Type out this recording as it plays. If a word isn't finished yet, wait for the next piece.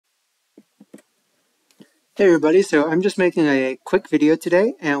Hey everybody, so I'm just making a quick video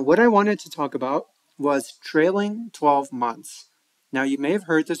today, and what I wanted to talk about was trailing 12 months. Now, you may have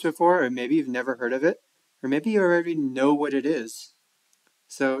heard this before, or maybe you've never heard of it, or maybe you already know what it is.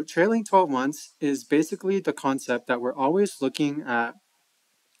 So, trailing 12 months is basically the concept that we're always looking at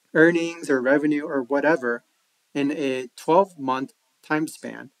earnings or revenue or whatever in a 12-month time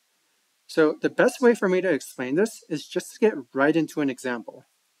span. So, the best way for me to explain this is just to get right into an example.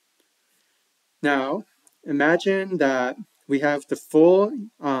 Now, imagine that we have the full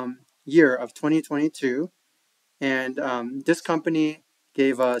year of 2022, and this company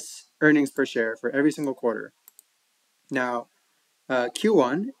gave us earnings per share for every single quarter. Now,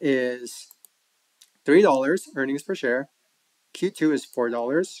 Q1 is $3 earnings per share, Q2 is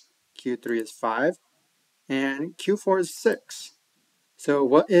 $4, Q3 is $5, and Q4 is $6. So,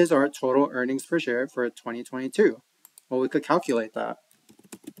 what is our total earnings per share for 2022? Well, we could calculate that.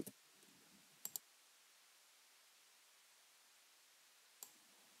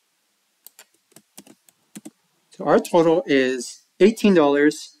 So our total is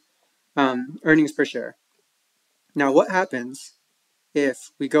 $18 earnings per share. Now, what happens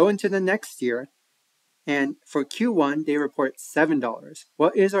if we go into the next year and for Q1 they report $7?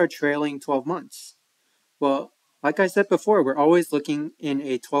 What is our trailing 12 months? Well, like I said before, we're always looking in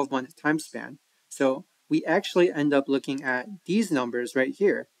a 12-month time span. So we actually end up looking at these numbers right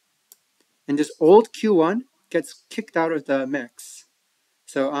here. And this old Q1 gets kicked out of the mix.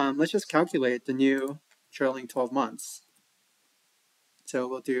 So let's just calculate the new trailing 12 months. So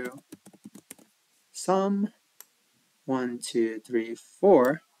we'll do sum 1, 2, 3,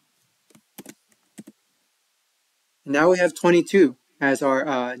 4. And now we have 22 as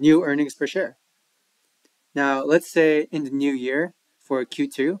our new earnings per share. Now, let's say in the new year for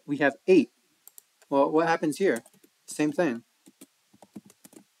Q2, we have 8. Well, what happens here? Same thing.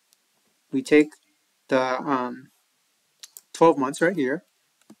 We take the 12 months right here,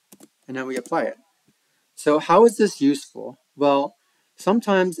 and then we apply it. So how is this useful? Well,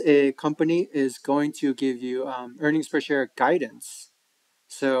 sometimes a company is going to give you earnings per share guidance.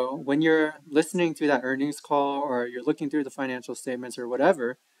 So when you're listening to that earnings call or you're looking through the financial statements or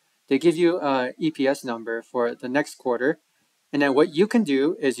whatever, they give you an EPS number for the next quarter. And then what you can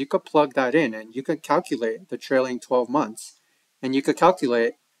do is you could plug that in and you could calculate the trailing 12 months. And you could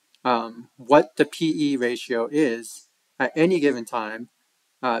calculate what the PE ratio is at any given time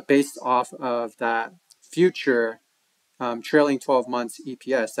based off of that future trailing 12 months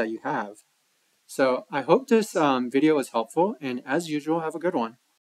EPS that you have. So I hope this video was helpful, and as usual, have a good one.